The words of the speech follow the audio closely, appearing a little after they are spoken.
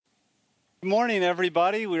Good morning,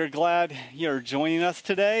 everybody. We're glad you're joining us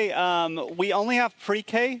today. We only have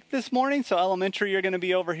pre-K this morning, so elementary, you're going to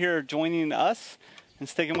be over here joining us and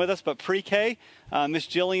sticking with us. But pre-K, Miss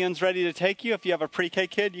Jillian's ready to take you. If you have a pre-K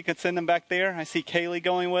kid, you can send them back there. I see Kaylee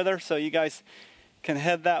going with her, so you guys can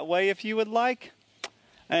head that way if you would like.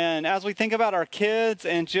 And as we think about our kids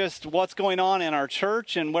and just what's going on in our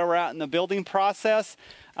church and where we're at in the building process,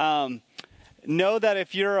 know that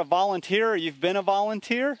if you're a volunteer or you've been a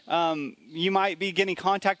volunteer, you might be getting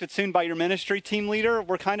contacted soon by your ministry team leader.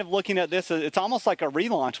 We're kind of looking at this, it's almost like a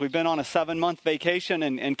relaunch. We've been on a 7-month vacation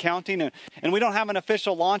and counting, and we don't have an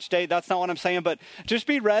official launch date. That's not what I'm saying, but just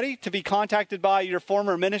be ready to be contacted by your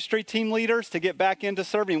former ministry team leaders to get back into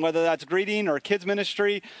serving, whether that's greeting or kids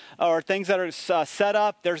ministry or things that are set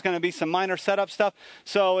up. There's going to be some minor setup stuff.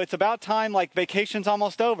 So it's about time, like vacation's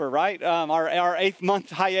almost over, right? Our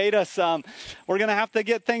 8th-month hiatus, we're going to have to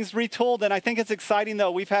get things retooled. And I think it's exciting,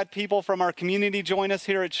 though. We've had people from our community join us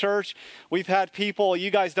here at church. We've had people,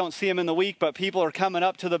 you guys don't see them in the week, but people are coming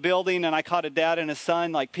up to the building. And I caught a dad and his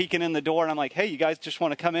son like peeking in the door. And I'm like, hey, you guys just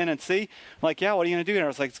want to come in and see? I'm like, yeah, what are you going to do? And I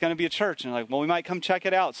was like, it's going to be a church. And I'm like, well, we might come check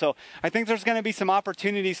it out. So I think there's going to be some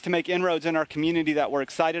opportunities to make inroads in our community that we're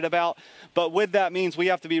excited about. But with that means we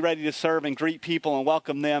have to be ready to serve and greet people and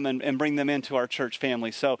welcome them and bring them into our church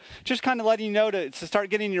family. So just kind of letting you know to start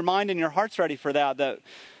getting your mind and your hearts ready for that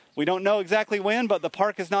we don't know exactly when, but the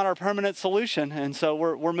park is not our permanent solution, and so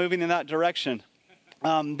we're moving in that direction.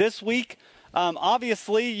 This week,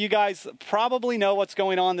 obviously, you guys probably know what's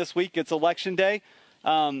going on this week. It's Election Day,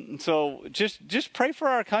 so just pray for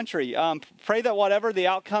our country. Pray that whatever the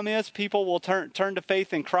outcome is, people will turn to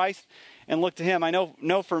faith in Christ and look to Him. I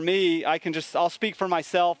know for me, I'll speak for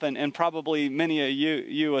myself and probably many of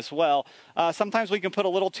you as well. Sometimes we can put a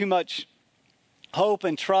little too much hope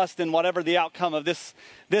and trust in whatever the outcome of this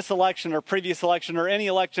election or previous election or any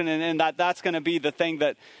election, and that's going to be the thing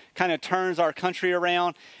that kind of turns our country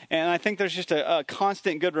around. And I think there's just a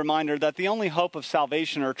constant good reminder that the only hope of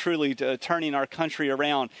salvation or truly turning our country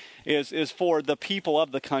around is for the people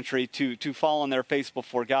of the country to fall on their face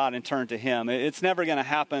before God and turn to Him. It's never going to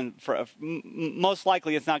happen, most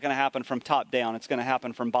likely it's not going to happen from top down. It's going to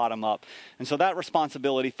happen from bottom up. And so that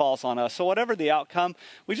responsibility falls on us. So whatever the outcome,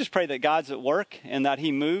 we just pray that God's at work and that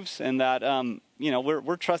He moves and that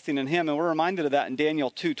we're trusting in Him. And we're reminded of that in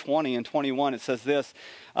Daniel 2:20 and 21. It says this,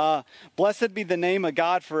 blessed be the name of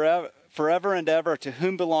God forever and ever, to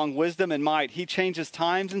whom belong wisdom and might. He changes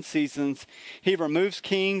times and seasons. He removes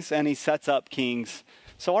kings and He sets up kings.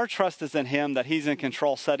 So our trust is in Him, that He's in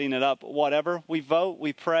control, setting it up. Whatever, we vote,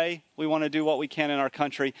 we pray, we want to do what we can in our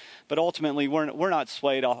country, but ultimately we're not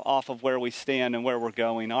swayed off of where we stand and where we're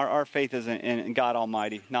going. Our faith is in God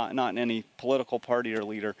Almighty, not in any political party or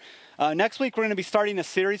leader. Next week, we're going to be starting a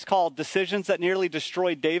series called Decisions That Nearly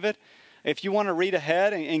Destroyed David. If you want to read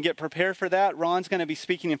ahead and get prepared for that, Ron's going to be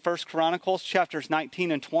speaking in 1 Chronicles chapters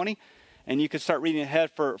 19 and 20. And you can start reading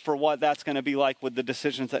ahead for what that's going to be like with the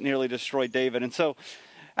decisions that nearly destroyed David. And so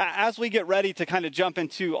as we get ready to kind of jump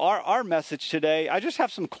into our message today, I just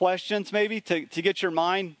have some questions maybe to get your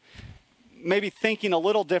mind maybe thinking a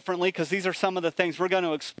little differently, because these are some of the things we're going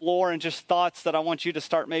to explore and just thoughts that I want you to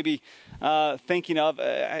start maybe thinking of.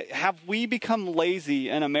 Have we become lazy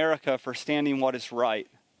in America for standing what is right?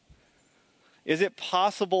 Is it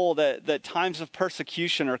possible that times of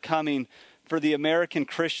persecution are coming for the American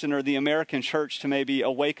Christian or the American church to maybe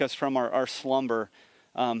awake us from our slumber?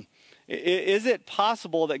 Is it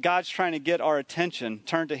possible that God's trying to get our attention,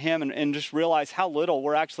 turn to Him, and just realize how little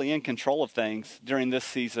we're actually in control of things during this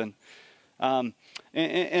season? And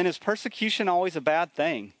is persecution always a bad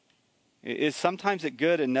thing? Is sometimes it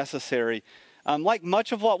good and necessary? Like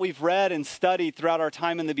much of what we've read and studied throughout our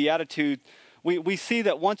time in the Beatitude, we see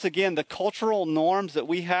that once again, the cultural norms that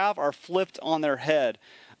we have are flipped on their head.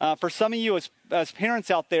 For some of you as parents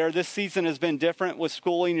out there, this season has been different with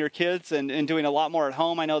schooling your kids and doing a lot more at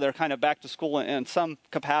home. I know they're kind of back to school in some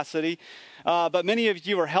capacity. But many of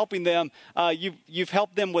you are helping them. You've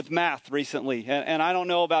helped them with math recently. And I don't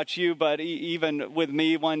know about you, but even with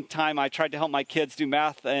me, one time I tried to help my kids do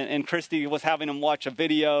math, and Christy was having them watch a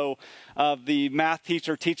video of the math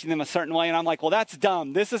teacher teaching them a certain way. And I'm like, well, that's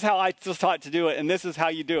dumb. This is how I was taught to do it, and this is how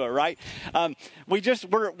you do it, right?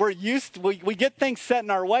 We're used, we get things set in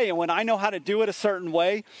our way, and when I know how to do it a certain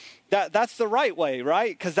way, that's the right way,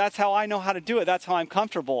 right? Because that's how I know how to do it. That's how I'm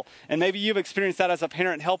comfortable. And maybe you've experienced that as a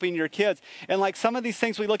parent helping your kids. And like some of these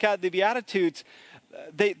things we look at, the Beatitudes,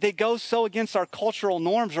 they go so against our cultural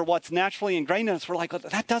norms or what's naturally ingrained in us. We're like, well,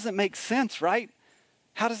 that doesn't make sense, right?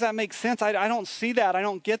 How does that make sense? I don't see that. I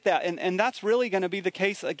don't get that. And that's really going to be the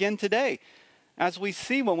case again today. as we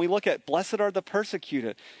see when we look at blessed are the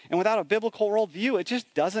persecuted. And without a biblical worldview, it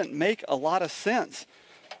just doesn't make a lot of sense.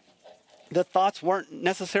 The thoughts weren't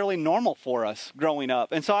necessarily normal for us growing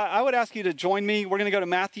up. And so I would ask you to join me. We're going to go to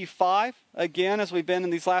Matthew 5 again, as we've been in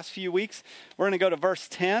these last few weeks. We're going to go to verse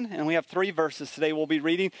 10, and we have 3 verses today we'll be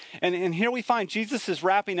reading. And here we find Jesus is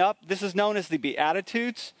wrapping up. This is known as the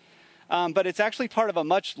Beatitudes. But it's actually part of a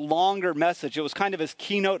much longer message. It was kind of his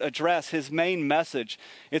keynote address, his main message.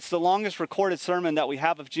 It's the longest recorded sermon that we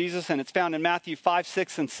have of Jesus, and it's found in Matthew 5,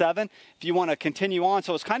 6, and 7, if you want to continue on.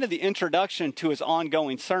 So it's kind of the introduction to his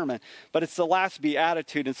ongoing sermon, but it's the last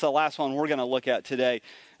beatitude. It's the last one we're going to look at today.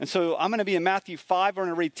 And so I'm going to be in Matthew 5. We're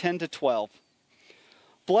going to read 10 to 12.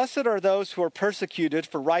 Blessed are those who are persecuted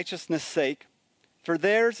for righteousness' sake, for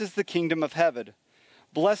theirs is the kingdom of heaven.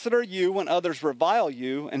 Blessed are you when others revile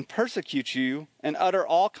you and persecute you and utter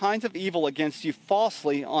all kinds of evil against you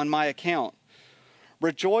falsely on my account.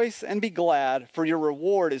 Rejoice and be glad, for your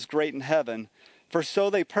reward is great in heaven, for so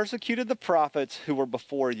they persecuted the prophets who were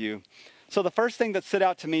before you. So the first thing that stood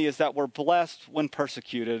out to me is that we're blessed when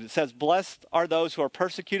persecuted. It says, blessed are those who are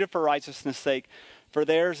persecuted for righteousness' sake, for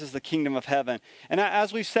theirs is the kingdom of heaven. And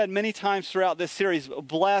as we've said many times throughout this series,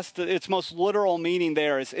 blessed, its most literal meaning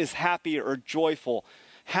there is happy or joyful.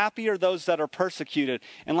 Happy are those that are persecuted.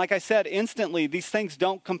 And like I said, instantly, these things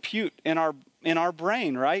don't compute in our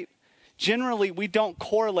brain, right? Generally, we don't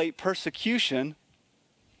correlate persecution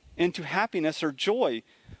into happiness or joy.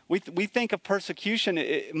 We think of persecution,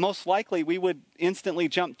 most likely we would instantly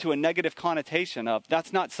jump to a negative connotation of,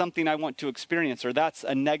 that's not something I want to experience, or that's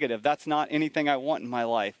a negative. That's not anything I want in my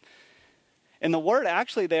life. And the word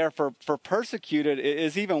actually there for persecuted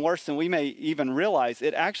is even worse than we may even realize.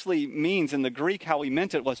 It actually means in the Greek how he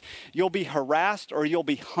meant it was you'll be harassed or you'll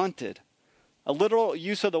be hunted. A literal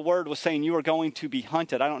use of the word was saying you are going to be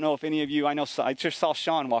hunted. I don't know if any of you, I just saw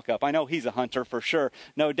Sean walk up. I know he's a hunter for sure,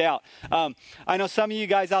 no doubt. I know some of you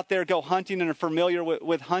guys out there go hunting and are familiar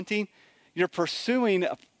with hunting. You're pursuing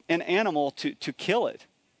an animal to kill it.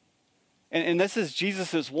 And this is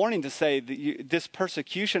Jesus' warning to say that this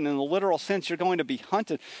persecution, in the literal sense, you're going to be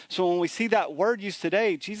hunted. So when we see that word used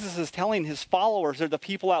today, Jesus is telling his followers or the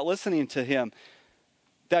people out listening to him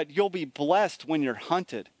that you'll be blessed when you're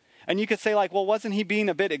hunted. And you could say like, well, wasn't he being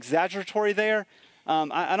a bit exaggeratory there?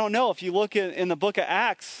 I don't know. If you look in the book of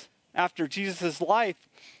Acts after Jesus' life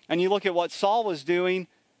and you look at what Saul was doing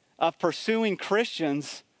of pursuing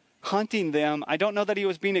Christians, hunting them, I don't know that he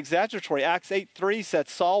was being exaggeratory. Acts 8:3 said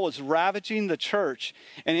Saul was ravaging the church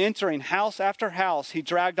and entering house after house. He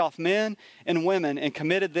dragged off men and women and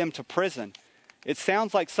committed them to prison. It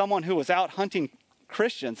sounds like someone who was out hunting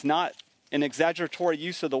Christians, not an exaggeratory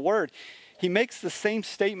use of the word. He makes the same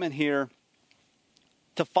statement here.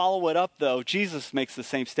 To follow it up, though, Jesus makes the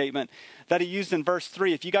same statement that he used in verse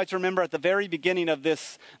 3. If you guys remember at the very beginning of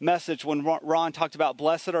this message when Ron talked about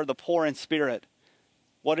blessed are the poor in spirit,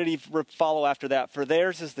 what did he follow after that? For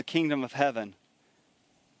theirs is the kingdom of heaven.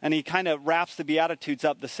 And he kind of wraps the Beatitudes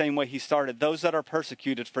up the same way he started. Those that are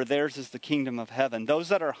persecuted, for theirs is the kingdom of heaven. Those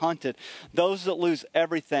that are hunted, those that lose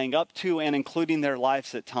everything up to and including their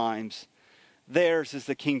lives at times, theirs is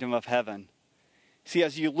the kingdom of heaven. See,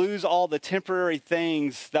 as you lose all the temporary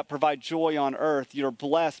things that provide joy on earth, you're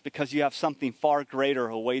blessed because you have something far greater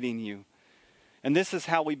awaiting you. And this is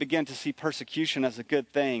how we begin to see persecution as a good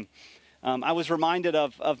thing. I was reminded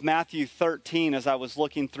of Matthew 13 as I was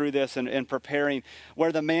looking through this and preparing,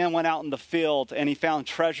 where the man went out in the field and he found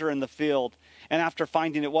treasure in the field. And after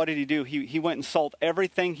finding it, what did he do? He went and sold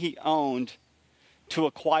everything he owned to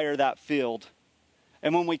acquire that field.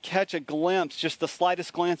 And when we catch a glimpse, just the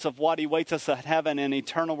slightest glance of what awaits us at heaven and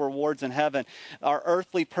eternal rewards in heaven, our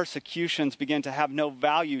earthly persecutions begin to have no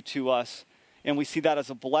value to us. And we see that as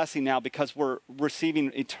a blessing now because we're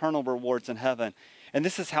receiving eternal rewards in heaven. And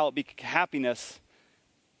this is how happiness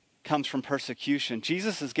comes from persecution.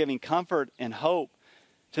 Jesus is giving comfort and hope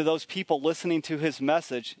to those people listening to his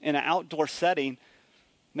message in an outdoor setting,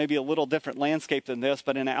 maybe a little different landscape than this,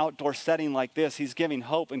 but in an outdoor setting like this, he's giving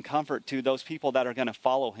hope and comfort to those people that are going to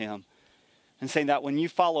follow him. And saying that when you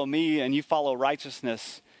follow me and you follow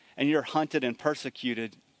righteousness and you're hunted and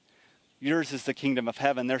persecuted, yours is the kingdom of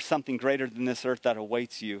heaven. There's something greater than this earth that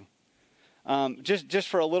awaits you. Just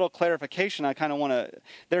for a little clarification, I kind of want to,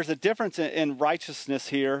 there's a difference in righteousness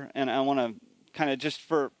here, and I want to kind of just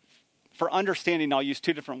for understanding, I'll use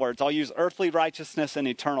two different words. I'll use earthly righteousness and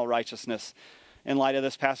eternal righteousness in light of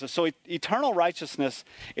this passage. So eternal righteousness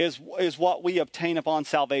is what we obtain upon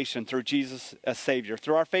salvation through Jesus as Savior,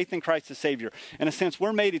 through our faith in Christ as Savior. In a sense,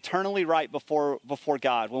 we're made eternally right before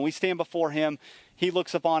God. When we stand before him, he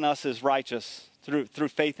looks upon us as righteous through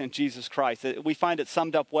faith in Jesus Christ. We find it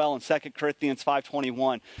summed up well in 2 Corinthians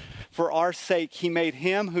 5:21. For our sake, he made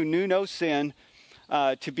him who knew no sin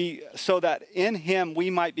to be, so that in him we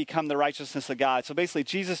might become the righteousness of God. So basically,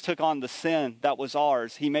 Jesus took on the sin that was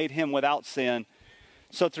ours. He made him without sin.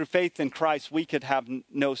 So through faith in Christ, we could have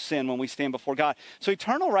no sin when we stand before God. So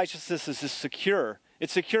eternal righteousness is secure.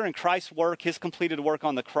 It's secure in Christ's work, his completed work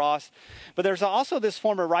on the cross. But there's also this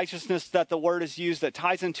form of righteousness that the word is used that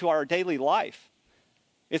ties into our daily life.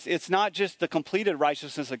 It's not just the completed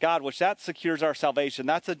righteousness of God, which that secures our salvation.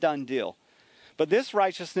 That's a done deal. But this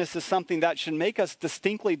righteousness is something that should make us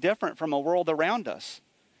distinctly different from a world around us.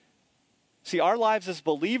 See, our lives as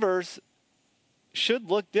believers should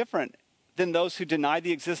look different than those who deny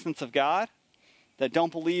the existence of God, that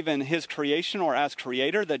don't believe in his creation or as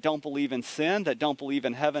creator, that don't believe in sin, that don't believe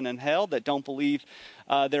in heaven and hell, that don't believe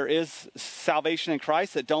there is salvation in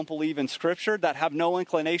Christ, that don't believe in Scripture, that have no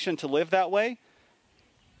inclination to live that way.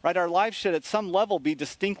 Right? Our lives should at some level be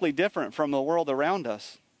distinctly different from the world around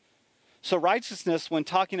us. So righteousness, when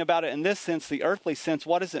talking about it in this sense, the earthly sense,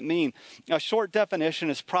 what does it mean? A short definition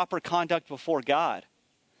is proper conduct before God.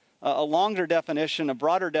 A longer definition, a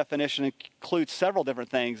broader definition includes several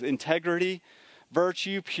different things: integrity,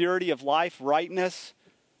 virtue, purity of life, rightness,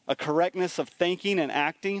 a correctness of thinking and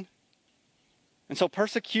acting. And so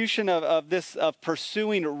persecution of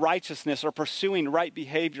pursuing righteousness or pursuing right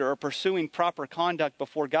behavior or pursuing proper conduct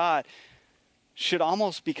before God should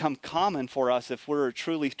almost become common for us if we're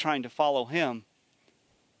truly trying to follow him.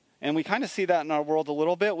 And we kind of see that in our world a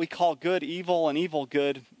little bit. We call good evil and evil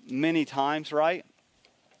good many times, right?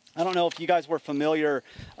 I don't know if you guys were familiar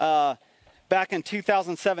back in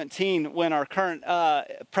 2017, when our current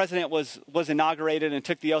president was inaugurated and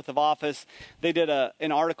took the oath of office. They did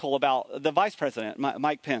an article about the vice president,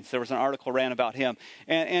 Mike Pence. There was an article ran about him.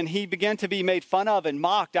 And he began to be made fun of and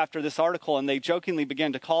mocked after this article, and they jokingly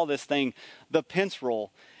began to call this thing the Pence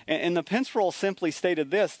Rule. And the Pence Rule simply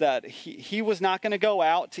stated this, that he was not going to go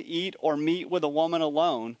out to eat or meet with a woman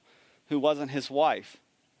alone who wasn't his wife,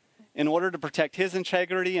 in order to protect his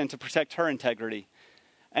integrity and to protect her integrity.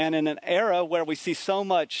 And in an era where we see so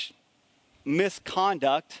much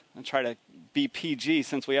misconduct, I'll try to be PG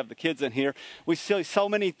since we have the kids in here, we see so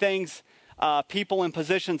many things, people in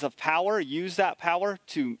positions of power use that power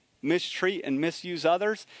to mistreat and misuse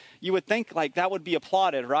others. You would think like that would be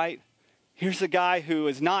applauded, right? Here's a guy who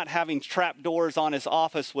is not having trap doors on his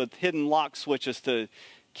office with hidden lock switches to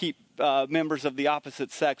keep members of the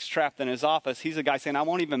opposite sex trapped in his office. He's a guy saying, I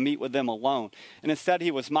won't even meet with them alone. And instead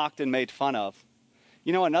he was mocked and made fun of.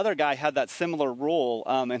 You know, another guy had that similar rule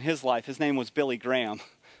in his life. His name was Billy Graham.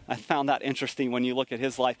 I found that interesting when you look at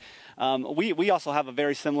his life. We also have a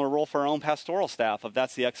very similar rule for our own pastoral staff, of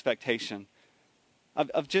that's the expectation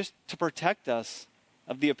of just to protect us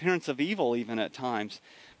of the appearance of evil even at times.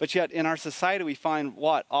 But yet in our society we find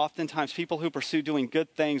oftentimes people who pursue doing good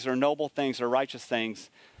things or noble things or righteous things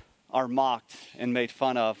are mocked and made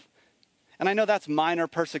fun of. And I know that's minor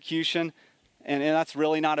persecution, and that's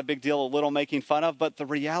really not a big deal, a little making fun of, but the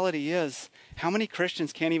reality is, how many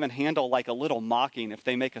Christians can't even handle like a little mocking if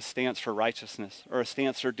they make a stance for righteousness or a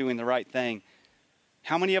stance for doing the right thing?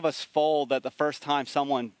 How many of us fold at the first time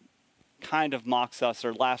someone kind of mocks us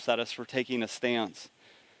or laughs at us for taking a stance?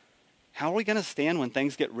 How are we going to stand when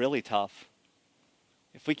things get really tough?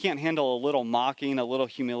 If we can't handle a little mocking, a little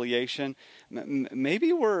humiliation,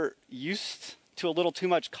 maybe we're used to a little too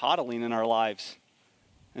much coddling in our lives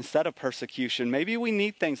instead of persecution. Maybe we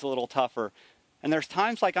need things a little tougher. And there's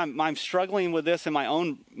times like I'm struggling with this in my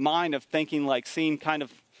own mind of thinking, like seeing kind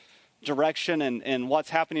of direction and what's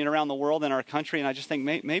happening around the world in our country. And I just think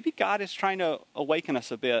maybe God is trying to awaken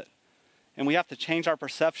us a bit. And we have to change our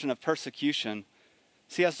perception of persecution.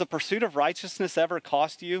 See, has the pursuit of righteousness ever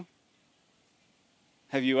cost you?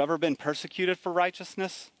 Have you ever been persecuted for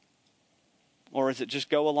righteousness? Or is it just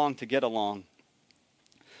go along to get along?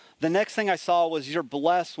 The next thing I saw was you're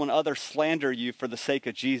blessed when others slander you for the sake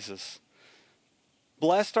of Jesus.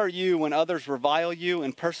 Blessed are you when others revile you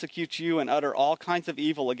and persecute you and utter all kinds of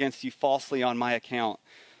evil against you falsely on my account.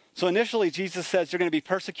 So initially, Jesus says you're going to be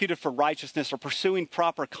persecuted for righteousness or pursuing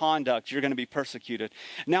proper conduct. You're going to be persecuted.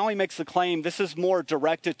 Now he makes the claim, this is more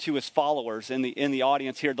directed to his followers in the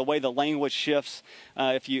audience here. The way the language shifts,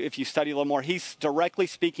 if you study a little more, he's directly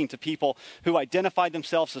speaking to people who identified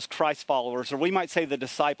themselves as Christ followers, or we might say the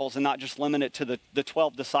disciples, and not just limit it to the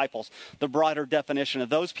 12 disciples. The broader definition of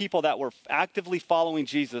those people that were actively following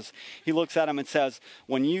Jesus. He looks at them and says,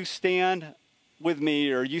 when you stand with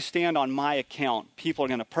me or you stand on my account, people are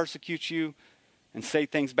going to persecute you and say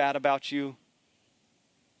things bad about you.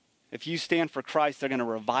 If you stand for Christ, they're going to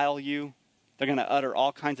revile you. They're going to utter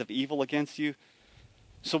all kinds of evil against you.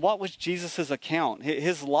 So what was Jesus' account?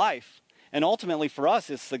 His life. And ultimately for us,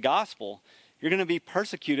 it's the gospel. You're going to be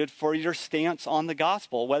persecuted for your stance on the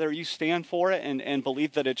gospel, whether you stand for it and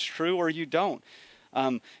believe that it's true or you don't.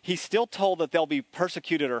 He's still told that they'll be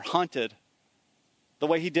persecuted or hunted the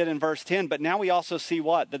way he did in verse 10. But now we also see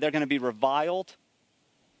what? That they're going to be reviled.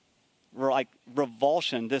 Like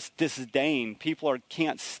revulsion, this disdain. People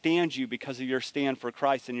can't stand you because of your stand for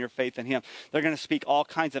Christ and your faith in him. They're going to speak all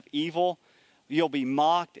kinds of evil. You'll be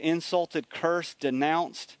mocked, insulted, cursed,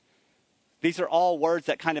 denounced. These are all words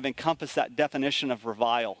that kind of encompass that definition of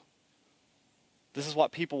revile. This is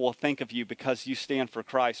what people will think of you because you stand for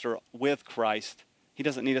Christ or with Christ. He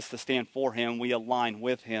doesn't need us to stand for him. We align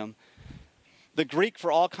with him. The Greek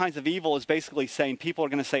for all kinds of evil is basically saying people are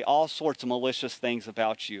going to say all sorts of malicious things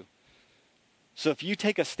about you. So if you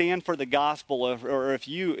take a stand for the gospel, or if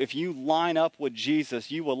you line up with Jesus,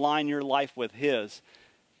 you align your life with his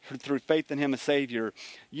through faith in him as Savior,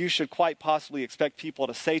 you should quite possibly expect people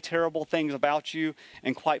to say terrible things about you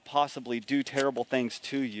and quite possibly do terrible things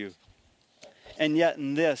to you. And yet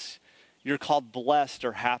in this, you're called blessed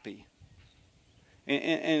or happy.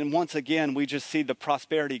 And once again, we just see the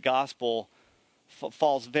prosperity gospel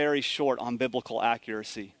falls very short on biblical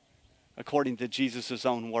accuracy, according to Jesus'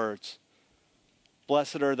 own words.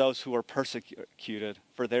 Blessed are those who are persecuted,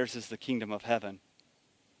 for theirs is the kingdom of heaven.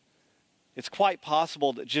 It's quite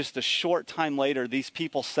possible that just a short time later, these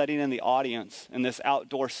people sitting in the audience in this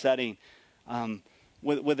outdoor setting,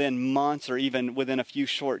 within months or even within a few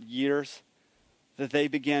short years, that they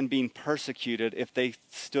began being persecuted if they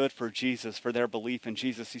stood for Jesus, for their belief in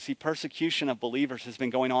Jesus. You see, persecution of believers has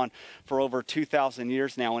been going on for over 2,000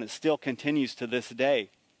 years now, and it still continues to this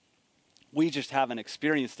day. We just haven't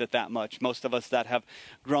experienced it that much. Most of us that have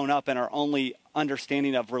grown up and our only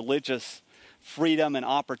understanding of religious freedom and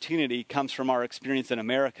opportunity comes from our experience in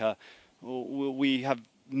America. We have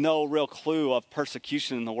no real clue of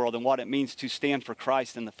persecution in the world and what it means to stand for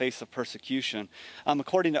Christ in the face of persecution.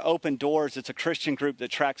 According to Open Doors, it's a Christian group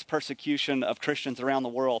that tracks persecution of Christians around the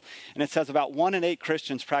world. And it says about 1 in 8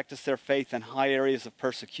 Christians practice their faith in high areas of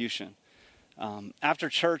persecution. After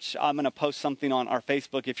church, I'm going to post something on our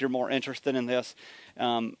Facebook if you're more interested in this.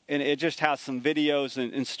 And it just has some videos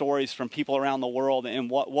and stories from people around the world and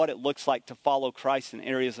what it looks like to follow Christ in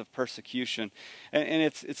areas of persecution. And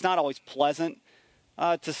it's not always pleasant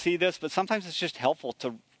to see this, but sometimes it's just helpful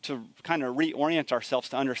to kind of reorient ourselves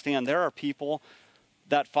to understand there are people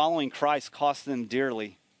that following Christ costs them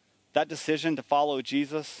dearly. That decision to follow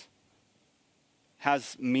Jesus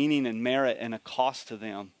has meaning and merit and a cost to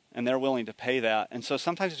them. And they're willing to pay that. And so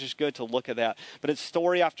sometimes it's just good to look at that. But it's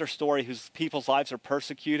story after story whose people's lives are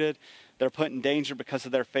persecuted. They're put in danger because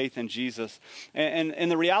of their faith in Jesus.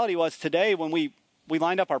 And the reality was today when we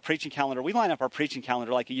lined up our preaching calendar, we line up our preaching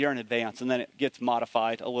calendar like a year in advance. And then it gets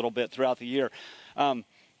modified a little bit throughout the year.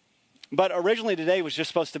 But originally today was just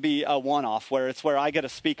supposed to be a one-off where I get to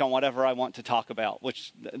speak on whatever I want to talk about.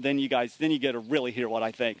 Which then you get to really hear what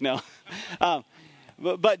I think. No.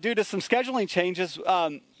 But due to some scheduling changes,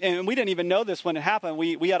 and we didn't even know this when it happened,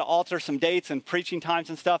 we had to alter some dates and preaching times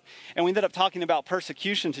and stuff, and we ended up talking about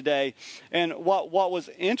persecution today. And what was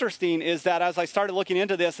interesting is that as I started looking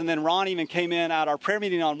into this, and then Ron even came in at our prayer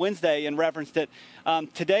meeting on Wednesday and referenced it,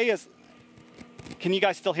 today is, can you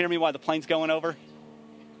guys still hear me while the plane's going over?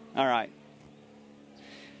 All right.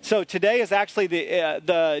 So today is actually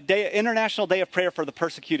the International Day of Prayer for the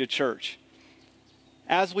Persecuted Church.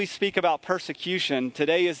 As we speak about persecution,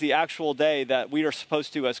 today is the actual day that we are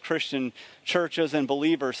supposed to, as Christian churches and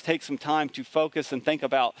believers, take some time to focus and think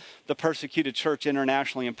about the persecuted church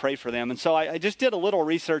internationally and pray for them. And so I just did a little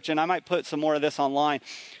research, and I might put some more of this online.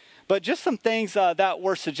 But just some things that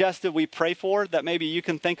were suggested we pray for that maybe you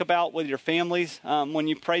can think about with your families when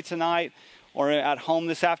you pray tonight or at home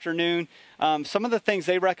this afternoon. Some of the things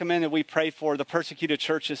they recommend that we pray for the persecuted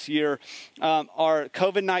church this year are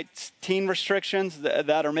COVID-19 restrictions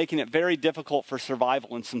that are making it very difficult for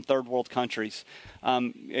survival in some third world countries.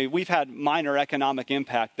 We've had minor economic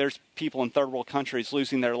impact. There's people in third world countries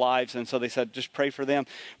losing their lives, and so they said just pray for them.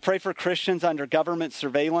 Pray for Christians under government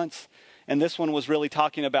surveillance. And this one was really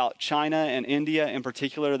talking about China and India in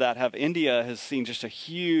particular. India has seen just a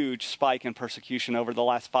huge spike in persecution over the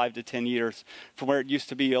last 5 to 10 years from where it used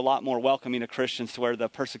to be a lot more welcoming to Christians to where the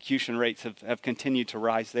persecution rates have continued to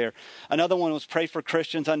rise there. Another one was pray for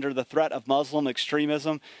Christians under the threat of Muslim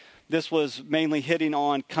extremism. This was mainly hitting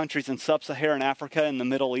on countries in sub-Saharan Africa and the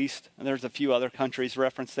Middle East. And there's a few other countries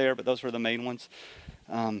referenced there, but those were the main ones.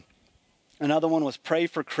 Another one was pray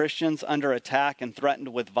for Christians under attack and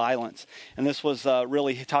threatened with violence. And this was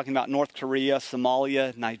really talking about North Korea,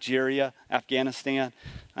 Somalia, Nigeria, Afghanistan.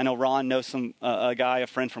 I know Ron knows a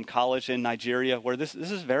friend from college in Nigeria, where this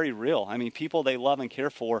is very real. I mean, people they love and care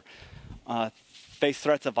for face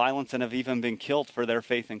threats of violence and have even been killed for their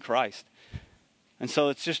faith in Christ. And so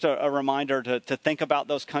it's just a reminder to think about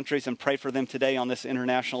those countries and pray for them today on this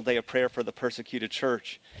International Day of Prayer for the Persecuted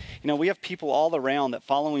Church. You know, we have people all around that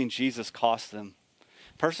following Jesus costs them.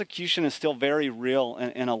 Persecution is still very real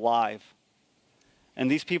and alive.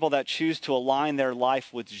 And these people that choose to align their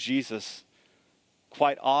life with Jesus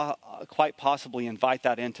quite possibly invite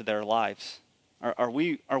that into their lives. Are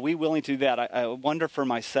we willing to do that? I wonder for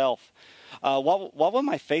myself, what would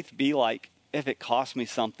my faith be like if it cost me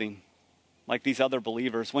something? Like these other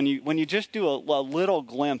believers, when you just do a little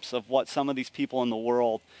glimpse of what some of these people in the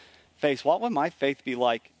world face, what would my faith be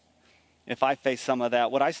like if I faced some of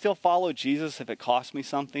that? Would I still follow Jesus if it cost me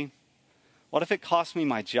something? What if it cost me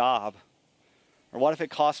my job? Or what if it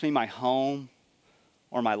cost me my home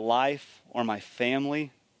or my life or my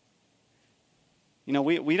family? You know,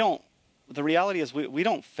 we don't, the reality is we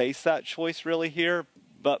don't face that choice really here,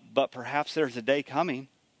 but perhaps there's a day coming.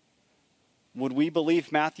 Would we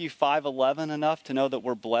believe Matthew 5:11 enough to know that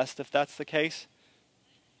we're blessed if that's the case?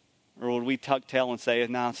 Or would we tuck tail and say,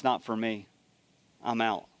 no, it's not for me. I'm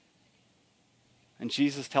out. And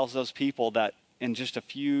Jesus tells those people that in just a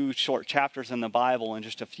few short chapters in the Bible and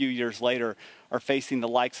just a few years later are facing the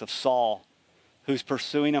likes of Saul, who's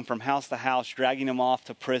pursuing them from house to house, dragging them off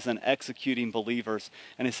to prison, executing believers,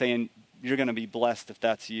 and is saying, you're going to be blessed if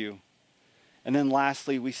that's you. And then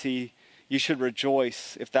lastly, we see you should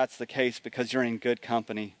rejoice if that's the case because you're in good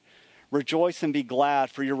company. Rejoice and be glad,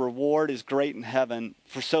 for your reward is great in heaven,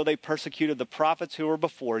 for so they persecuted the prophets who were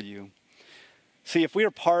before you. See, if we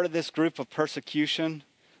are part of this group of persecution,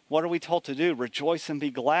 what are we told to do? Rejoice and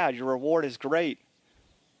be glad. Your reward is great.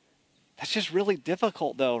 That's just really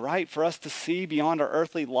difficult, though, right? For us to see beyond our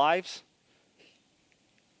earthly lives.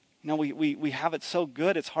 You know, we have it so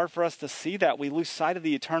good, it's hard for us to see that. We lose sight of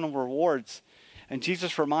the eternal rewards. And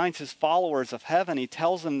Jesus reminds his followers of heaven. He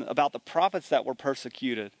tells them about the prophets that were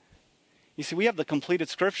persecuted. You see, we have the completed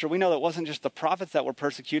scripture. We know that it wasn't just the prophets that were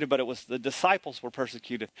persecuted, but it was the disciples were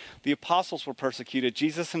persecuted. The apostles were persecuted.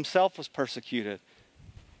 Jesus himself was persecuted.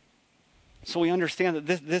 So we understand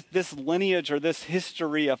that this lineage or this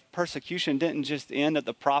history of persecution didn't just end at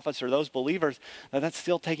the prophets or those believers, that's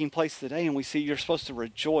still taking place today. And we see you're supposed to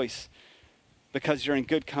rejoice because you're in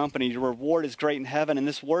good company. Your reward is great in heaven. And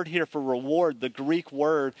this word here for reward, the Greek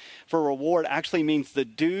word for reward, actually means the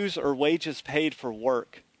dues or wages paid for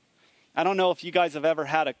work. I don't know if you guys have ever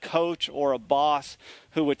had a coach or a boss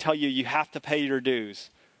who would tell you you have to pay your dues.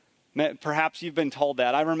 Perhaps you've been told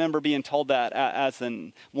that. I remember being told that as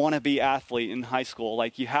an wannabe athlete in high school.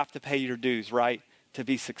 Like, you have to pay your dues, right, to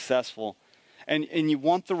be successful. And you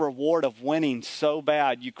want the reward of winning so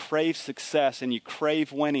bad. You crave success and you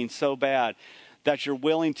crave winning so bad that you're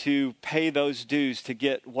willing to pay those dues to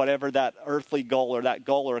get whatever that earthly goal or that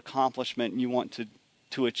goal or accomplishment you want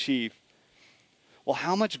to achieve. Well,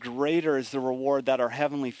 how much greater is the reward that our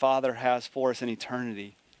Heavenly Father has for us in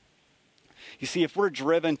eternity? You see, if we're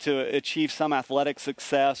driven to achieve some athletic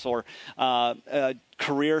success or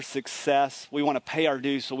career success, we want to pay our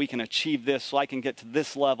dues so we can achieve this, so I can get to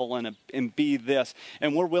this level and be this.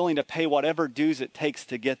 And we're willing to pay whatever dues it takes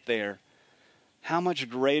to get there. How much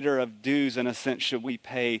greater of dues, in a sense, should we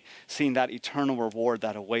pay seeing that eternal reward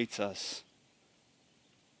that awaits us?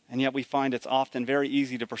 And yet we find it's often very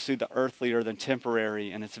easy to pursue the earthly or the temporary,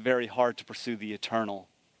 and it's very hard to pursue the eternal.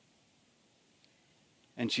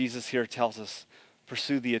 And Jesus here tells us,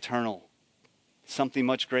 pursue the eternal. Something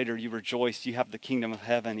much greater. You rejoice. You have the kingdom of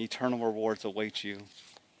heaven. Eternal rewards await you.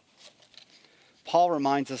 Paul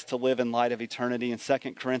reminds us to live in light of eternity in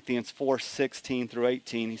 2 Corinthians 4:16 through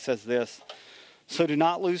 18. He says this, so do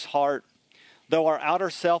not lose heart. Though our outer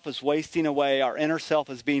self is wasting away, our inner self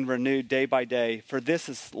is being renewed day by day. For this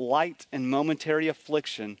is light and momentary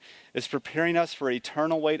affliction is preparing us for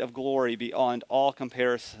eternal weight of glory beyond all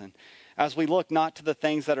comparison. As we look not to the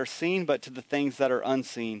things that are seen, but to the things that are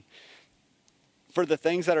unseen. For the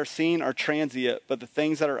things that are seen are transient, but the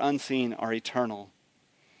things that are unseen are eternal.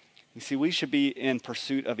 You see, we should be in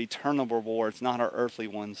pursuit of eternal rewards, not our earthly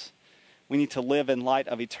ones. We need to live in light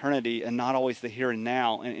of eternity and not always the here and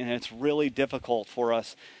now. And it's really difficult for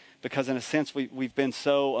us because, in a sense, we've been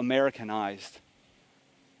so Americanized.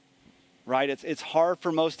 Right? It's hard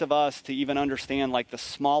for most of us to even understand like the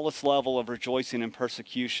smallest level of rejoicing in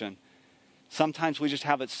persecution. Sometimes we just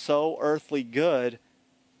have it so earthly good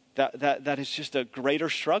that is just a greater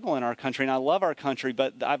struggle in our country. And I love our country,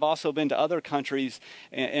 but I've also been to other countries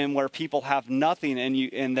and where people have nothing,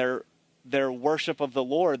 and their worship of the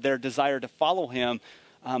Lord, their desire to follow him,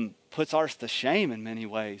 puts ours to shame in many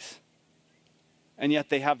ways. And yet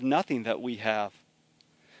they have nothing that we have.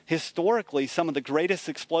 Historically, some of the greatest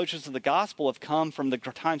explosions of the gospel have come from the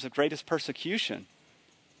times of greatest persecution.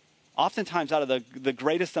 Oftentimes out of the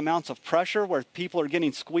greatest amounts of pressure where people are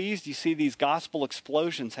getting squeezed, you see these gospel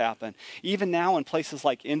explosions happen. Even now in places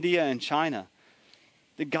like India and China.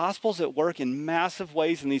 The gospel's at work in massive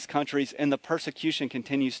ways in these countries, and the persecution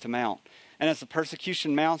continues to mount. And as the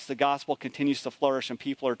persecution mounts, the gospel continues to flourish, and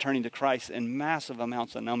people are turning to Christ in massive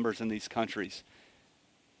amounts of numbers in these countries.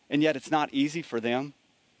 And yet it's not easy for them.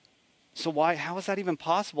 So how is that even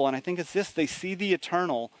possible? And I think it's this: they see the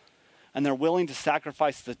eternal, and they're willing to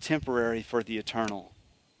sacrifice the temporary for the eternal.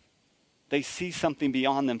 They see something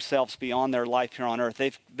beyond themselves, beyond their life here on earth.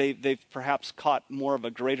 They've perhaps caught more of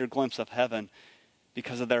a greater glimpse of heaven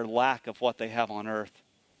because of their lack of what they have on earth,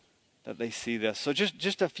 that they see this. So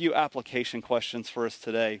just a few application questions for us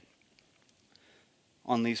today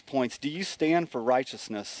on these points. Do you stand for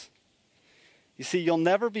righteousness? You see, you'll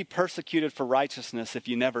never be persecuted for righteousness if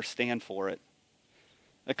you never stand for it.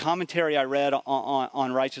 A commentary I read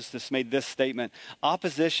on righteousness made this statement: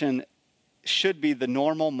 opposition should be the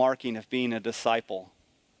normal marking of being a disciple.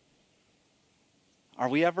 Are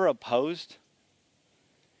we ever opposed?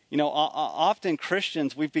 You know, often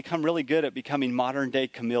Christians, we've become really good at becoming modern day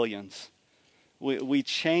chameleons. We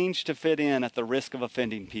change to fit in at the risk of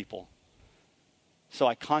offending people. So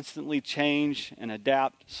I constantly change and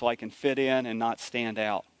adapt so I can fit in and not stand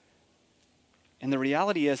out. And the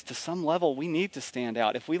reality is, to some level, we need to stand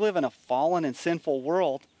out. If we live in a fallen and sinful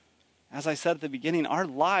world, as I said at the beginning, our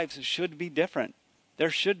lives should be different. There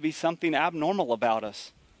should be something abnormal about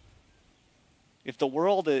us. If the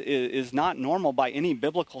world is not normal by any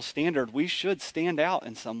biblical standard, we should stand out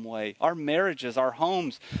in some way. Our marriages, our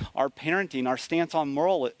homes, our parenting, our stance on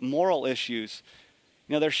moral issues.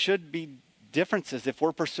 You know, there should be differences if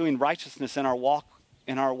we're pursuing righteousness in our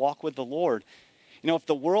walk with the Lord. You know, if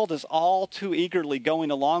the world is all too eagerly going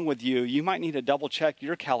along with you, you might need to double check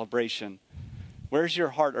your calibration. Where's your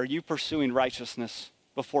heart? Are you pursuing righteousness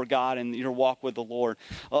before God in your walk with the Lord?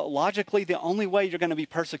 Logically, the only way you're going to be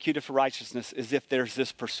persecuted for righteousness is if there's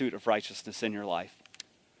this pursuit of righteousness in your life.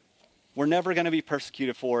 We're never going to be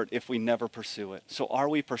persecuted for it if we never pursue it. So are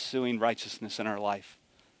we pursuing righteousness in our life?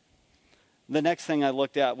 The next thing I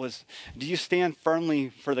looked at was, do you stand firmly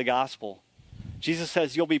for the gospel? Jesus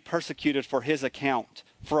says you'll be persecuted for his account,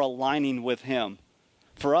 for aligning with him.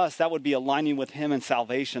 For us, that would be aligning with him in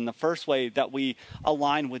salvation. The first way that we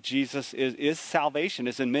align with Jesus is salvation,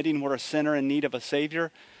 is admitting we're a sinner in need of a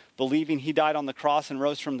Savior, believing he died on the cross and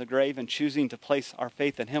rose from the grave, and choosing to place our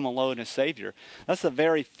faith in him alone as Savior. That's the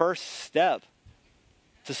very first step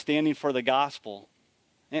to standing for the gospel.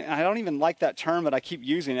 And I don't even like that term, but I keep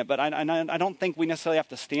using it. But I don't think we necessarily have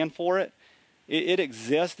to stand for it. It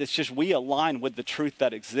exists. It's just we align with the truth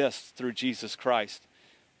that exists through Jesus Christ.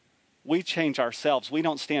 We change ourselves. We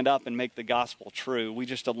don't stand up and make the gospel true. We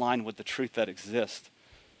just align with the truth that exists.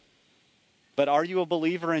 But are you a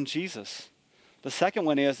believer in Jesus? The second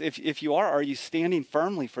one is, if you are you standing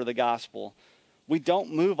firmly for the gospel? We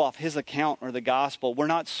don't move off his account or the gospel. We're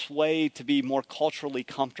not swayed to be more culturally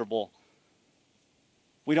comfortable.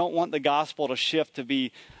 We don't want the gospel to shift to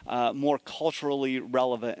be more culturally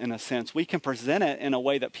relevant in a sense. We can present it in a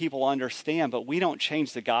way that people understand, but we don't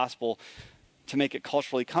change the gospel to make it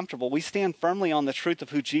culturally comfortable. We stand firmly on the truth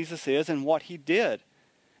of who Jesus is and what he did.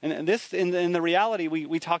 And this, in the reality,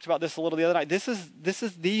 we talked about this a little the other night. This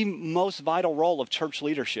is the most vital role of church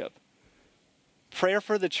leadership. Prayer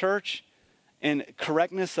for the church and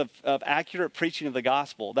correctness of accurate preaching of the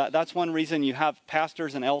gospel. That's one reason you have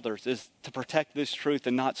pastors and elders, is to protect this truth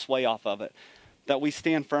and not sway off of it. That we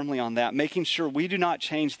stand firmly on that, making sure we do not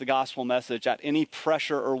change the gospel message at any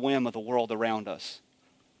pressure or whim of the world around us.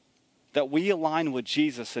 That we align with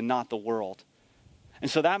Jesus and not the world.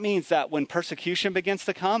 And so that means that when persecution begins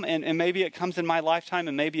to come, and maybe it comes in my lifetime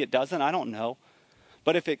and maybe it doesn't, I don't know.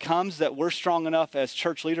 But if it comes, that we're strong enough as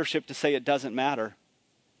church leadership to say it doesn't matter.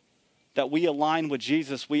 That we align with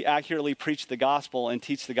Jesus, we accurately preach the gospel and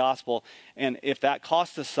teach the gospel. And if that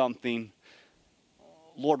costs us something,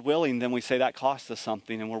 Lord willing, then we say that costs us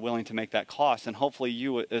something and we're willing to make that cost. And hopefully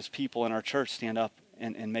you as people in our church stand up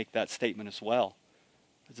and make that statement as well.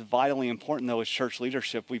 It's vitally important, though, as church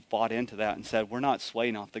leadership, we've bought into that and said, we're not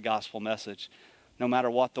swaying off the gospel message, no matter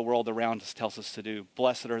what the world around us tells us to do.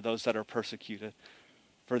 Blessed are those that are persecuted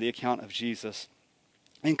for the account of Jesus.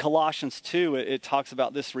 In Colossians 2, it talks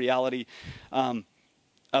about this reality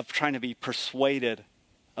of trying to be persuaded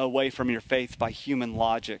away from your faith by human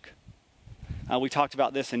logic. We talked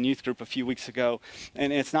about this in youth group a few weeks ago,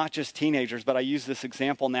 and it's not just teenagers, but I use this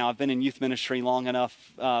example now. I've been in youth ministry long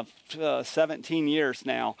enough, 17 years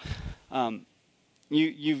now.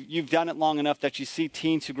 You've done it long enough that you see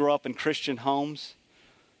teens who grow up in Christian homes,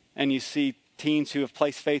 and you see teens who have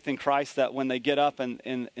placed faith in Christ that when they get up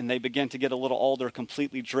and they begin to get a little older,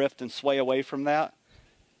 completely drift and sway away from that.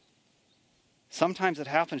 Sometimes it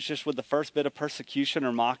happens just with the first bit of persecution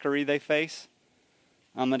or mockery they face.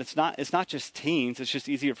 And it's not just teens. It's just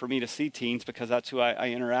easier for me to see teens because that's who I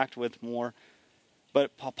interact with more.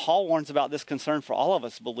 But Paul warns about this concern for all of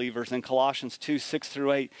us believers in Colossians 2, 6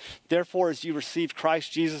 through 8. Therefore, as you received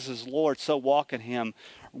Christ Jesus as Lord, so walk in him,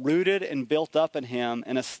 rooted and built up in him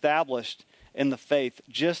and established in the faith,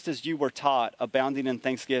 just as you were taught, abounding in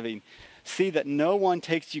thanksgiving. See that no one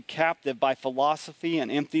takes you captive by philosophy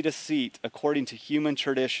and empty deceit, according to human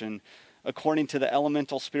tradition, according to the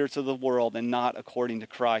elemental spirits of the world, and not according to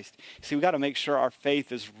Christ. See, we've got to make sure our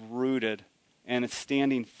faith is rooted and it's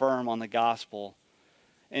standing firm on the gospel.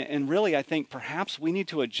 And really, I think perhaps we need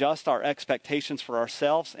to adjust our expectations for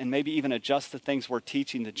ourselves and maybe even adjust the things we're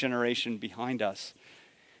teaching the generation behind us.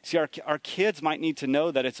 See, our kids might need to know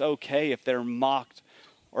that it's okay if they're mocked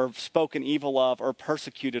or spoken evil of or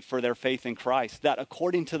persecuted for their faith in Christ. That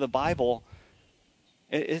according to the Bible,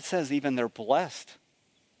 it says even they're blessed.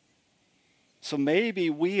 So maybe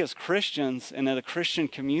we as Christians and in a Christian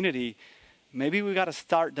community, maybe we got to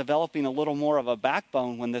start developing a little more of a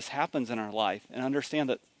backbone when this happens in our life and understand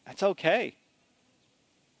that that's okay.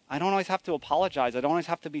 I don't always have to apologize. I don't always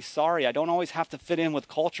have to be sorry. I don't always have to fit in with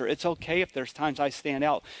culture. It's okay if there's times I stand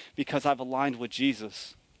out because I've aligned with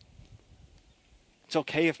Jesus. It's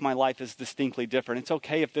okay if my life is distinctly different. It's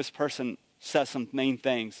okay if this person says some main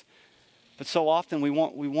things. But so often we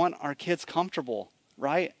want our kids comfortable.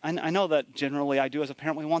 Right? I know that generally I do as a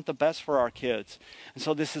parent. We want the best for our kids. And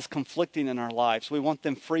so this is conflicting in our lives. We want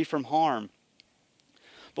them free from harm.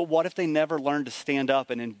 But what if they never learn to stand up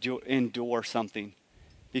and endure something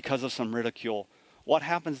because of some ridicule? What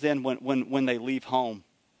happens then when they leave home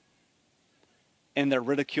and they're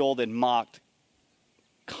ridiculed and mocked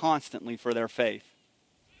constantly for their faith?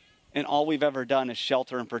 And all we've ever done is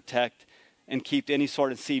shelter and protect and keep any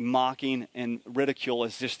sort of mocking and ridicule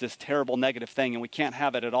as just this terrible negative thing, and we can't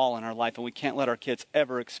have it at all in our life, and we can't let our kids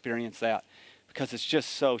ever experience that because it's just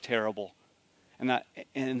so terrible. And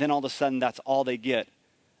then all of a sudden that's all they get.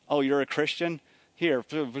 Oh, you're a Christian? Here,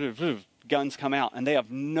 guns come out, and they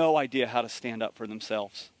have no idea how to stand up for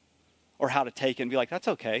themselves or how to take it and be like, that's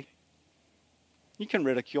okay. You can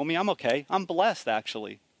ridicule me. I'm okay. I'm blessed,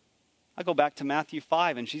 actually. I go back to Matthew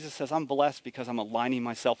 5, and Jesus says, I'm blessed because I'm aligning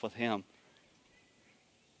myself with him.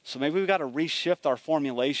 So maybe we've got to reshift our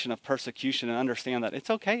formulation of persecution and understand that it's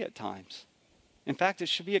okay at times. In fact, it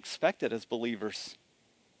should be expected as believers.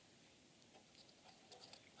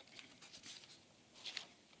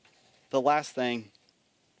 The last thing,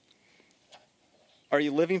 are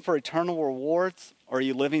you living for eternal rewards or are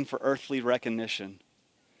you living for earthly recognition?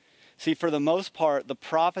 See, for the most part, the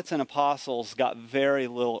prophets and apostles got very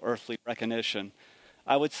little earthly recognition.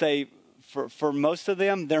 I would say for most of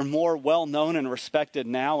them, they're more well-known and respected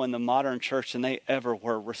now in the modern church than they ever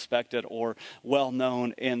were respected or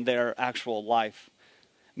well-known in their actual life.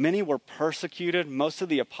 Many were persecuted. Most of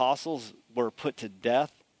the apostles were put to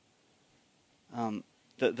death.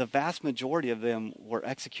 The vast majority of them were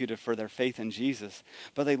executed for their faith in Jesus.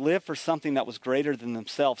 But they lived for something that was greater than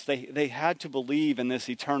themselves. They had to believe in this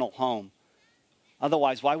eternal home.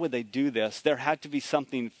 Otherwise, why would they do this? There had to be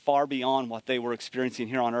something far beyond what they were experiencing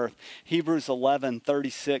here on earth. Hebrews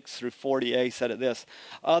 11:36 through 40a said it this: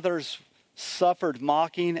 others suffered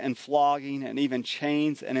mocking and flogging and even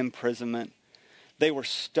chains and imprisonment. They were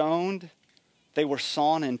stoned. They were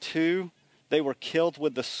sawn in two. They were killed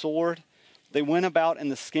with the sword. They went about in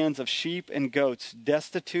the skins of sheep and goats,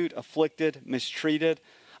 destitute, afflicted, mistreated,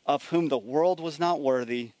 of whom the world was not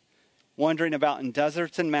worthy, wandering about in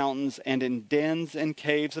deserts and mountains and in dens and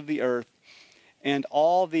caves of the earth. And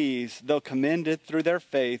all these, though commended through their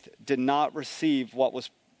faith, did not receive what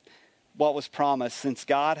was promised, since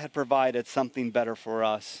God had provided something better for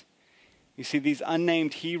us. You see, these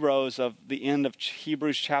unnamed heroes of the end of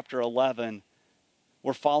Hebrews chapter 11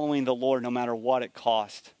 were following the Lord no matter what it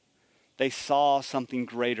cost. They saw something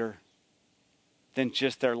greater than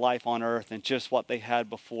just their life on earth and just what they had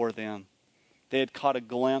before them. They had caught a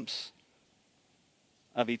glimpse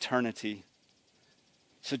of eternity.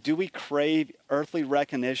 So do we crave earthly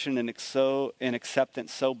recognition and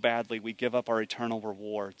acceptance so badly we give up our eternal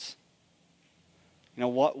rewards?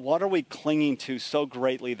 What are we clinging to so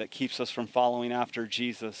greatly that keeps us from following after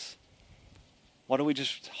Jesus? What do we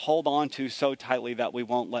just hold on to so tightly that we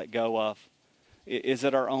won't let go of? Is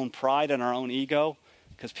it our own pride and our own ego?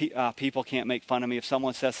 Because people can't make fun of me. If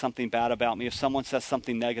someone says something bad about me, if someone says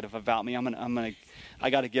something negative about me, I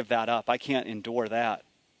got to give that up. I can't endure that.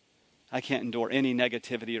 I can't endure any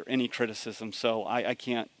negativity or any criticism, so I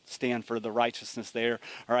can't stand for the righteousness there,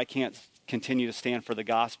 or I can't continue to stand for the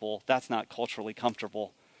gospel. That's not culturally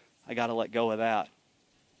comfortable. I got to let go of that.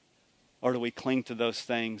 Or do we cling to those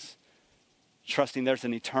things, trusting there's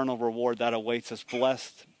an eternal reward that awaits us,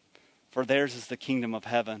 blessed, for theirs is the kingdom of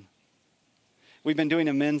heaven. We've been doing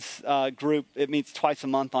a men's group. It meets twice a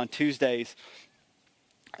month on Tuesdays.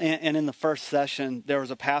 And in the first session, there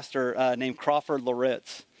was a pastor named Crawford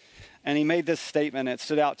Loritz. And he made this statement. It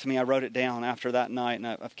stood out to me. I wrote it down after that night, and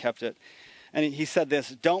I've kept it. And he said this: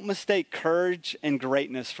 don't mistake courage and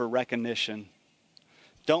greatness for recognition.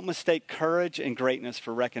 Don't mistake courage and greatness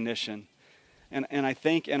for recognition. And I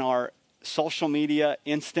think in our social media,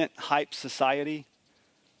 instant hype society,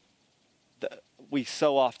 we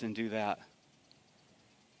so often do that.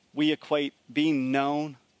 We equate being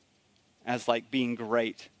known as like being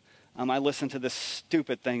great. I listened to this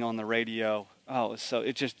stupid thing on the radio.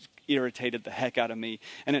 It just irritated the heck out of me.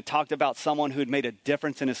 And it talked about someone who had made a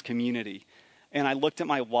difference in his community. And I looked at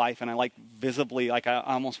my wife and I visibly, I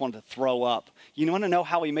almost wanted to throw up. You want to know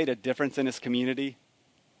how he made a difference in his community?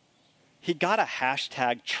 He got a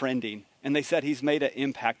hashtag trending, and they said he's made an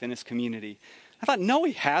impact in his community. I thought, no,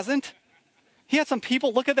 he hasn't. He had some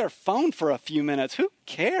people look at their phone for a few minutes. Who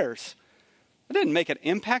cares? It didn't make an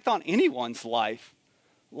impact on anyone's life.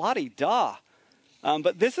 La-di-da.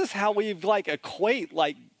 But this is how we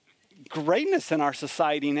equate greatness in our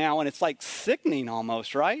society now, and it's sickening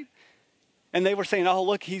almost, right? And they were saying, oh,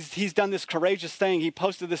 look, he's done this courageous thing. He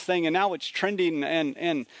posted this thing, and now it's trending.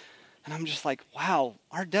 And I'm just like, wow,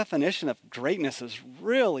 our definition of greatness has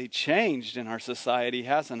really changed in our society,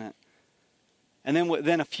 hasn't it? And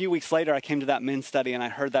then a few weeks later, I came to that men's study, and I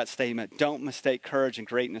heard that statement: don't mistake courage and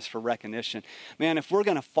greatness for recognition. Man, if we're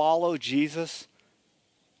going to follow Jesus,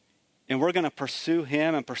 and we're going to pursue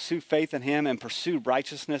him and pursue faith in him and pursue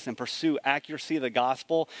righteousness and pursue accuracy of the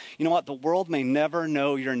gospel, you know what? The world may never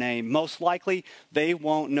know your name. Most likely, they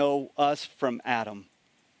won't know us from Adam.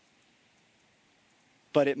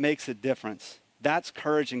 But it makes a difference. That's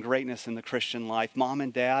courage and greatness in the Christian life. Mom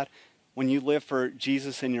and dad, when you live for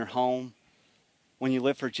Jesus in your home, when you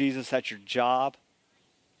live for Jesus at your job,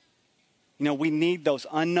 we need those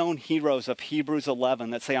unknown heroes of Hebrews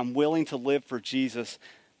 11 that say, I'm willing to live for Jesus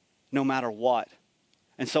no matter what.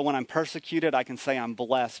 And so when I'm persecuted, I can say I'm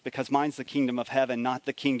blessed because mine's the kingdom of heaven, not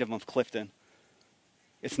the kingdom of Clifton.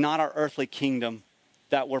 It's not our earthly kingdom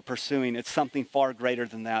that we're pursuing. It's something far greater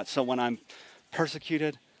than that. So when I'm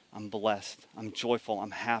persecuted, I'm blessed. I'm joyful.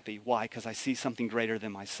 I'm happy. Why? Because I see something greater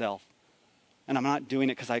than myself. And I'm not doing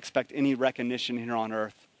it because I expect any recognition here on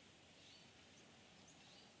earth.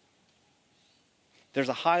 There's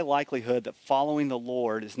a high likelihood that following the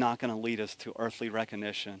Lord is not going to lead us to earthly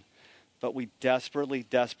recognition. But we desperately,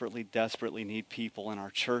 desperately, desperately need people in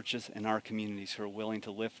our churches and our communities who are willing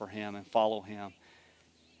to live for him and follow him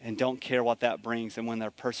and don't care what that brings. And when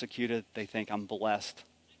they're persecuted, they think, I'm blessed.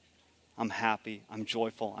 I'm happy. I'm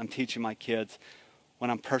joyful. I'm teaching my kids.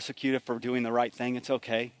 When I'm persecuted for doing the right thing, it's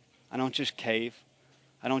okay. I don't just cave.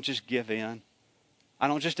 I don't just give in. I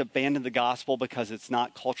don't just abandon the gospel because it's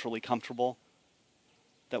not culturally comfortable.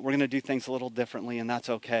 That we're going to do things a little differently, and that's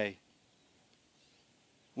okay.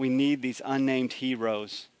 We need these unnamed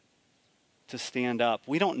heroes to stand up.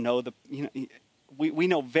 We don't know we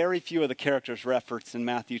know very few of the characters referenced in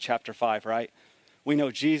Matthew chapter 5, right? We know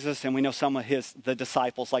Jesus, and we know some of the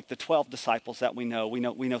disciples, like the 12 disciples that we know. We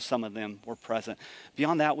know some of them were present.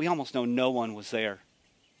 Beyond that, we almost know no one was there.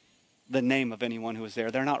 The name of anyone who was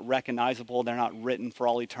there. They're not recognizable. They're not written for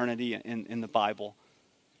all eternity in the Bible.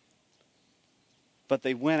 But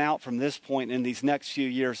they went out from this point in these next few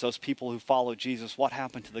years, those people who followed Jesus. What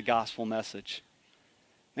happened to the gospel message?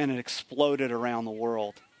 And it exploded around the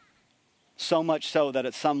world. So much so that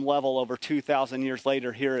at some level over 2,000 years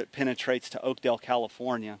later, here it penetrates to Oakdale,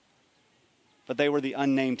 California. But they were the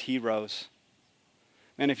unnamed heroes.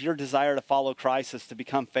 And if your desire to follow Christ is to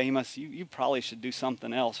become famous, you probably should do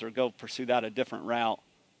something else or go pursue that a different route.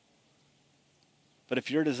 But if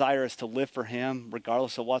your desire is to live for him,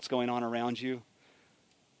 regardless of what's going on around you,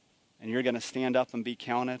 and you're going to stand up and be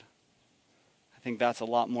counted, I think that's a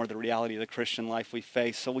lot more the reality of the Christian life we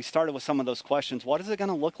face. So we started with some of those questions. What is it going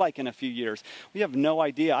to look like in a few years? We have no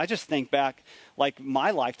idea. I just think back, like my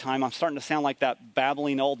lifetime, I'm starting to sound like that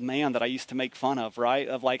babbling old man that I used to make fun of, right?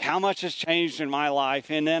 Of like how much has changed in my life.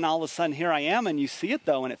 And then all of a sudden here I am, and you see it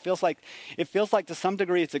though, and it feels like to some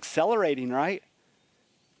degree it's accelerating, right?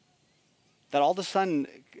 That all of a sudden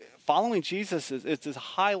following Jesus it's a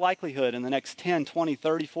high likelihood in the next 10, 20,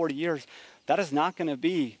 30, 40 years, that is not going to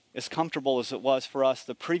be as comfortable as it was for us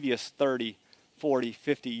the previous 30, 40,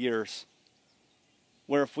 50 years.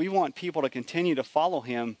 Where if we want people to continue to follow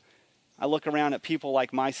him, I look around at people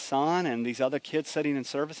like my son and these other kids sitting in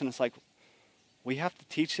service, and it's like, we have to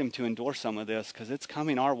teach them to endure some of this because it's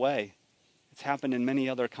coming our way. It's happened in many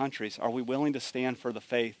other countries. Are we willing to stand for the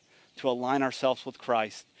faith, to align ourselves with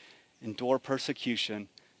Christ, endure persecution,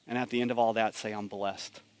 and at the end of all that say, I'm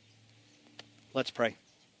blessed? Let's pray.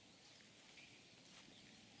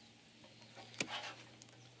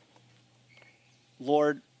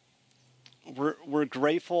 Lord, we're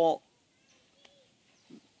grateful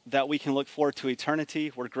that we can look forward to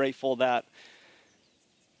eternity. We're grateful that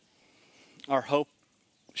our hope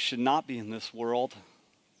should not be in this world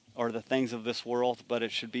or the things of this world, but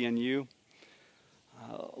it should be in you.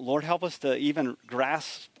 Lord, help us to even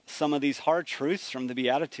grasp some of these hard truths from the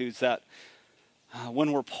Beatitudes that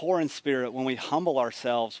when we're poor in spirit, when we humble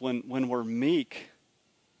ourselves, when we're meek,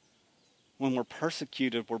 when we're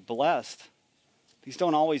persecuted, we're blessed. These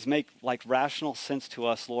don't always make like rational sense to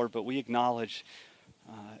us, Lord, but we acknowledge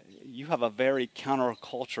you have a very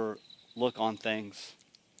counterculture look on things.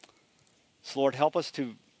 So Lord, help us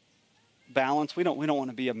to balance. We don't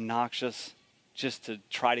want to be obnoxious just to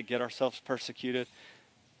try to get ourselves persecuted,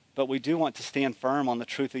 but we do want to stand firm on the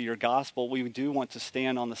truth of your gospel. We do want to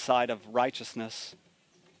stand on the side of righteousness.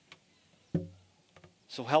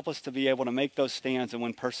 So help us to be able to make those stands, and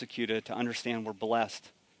when persecuted, to understand we're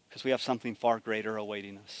blessed because we have something far greater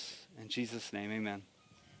awaiting us. In Jesus' name, amen.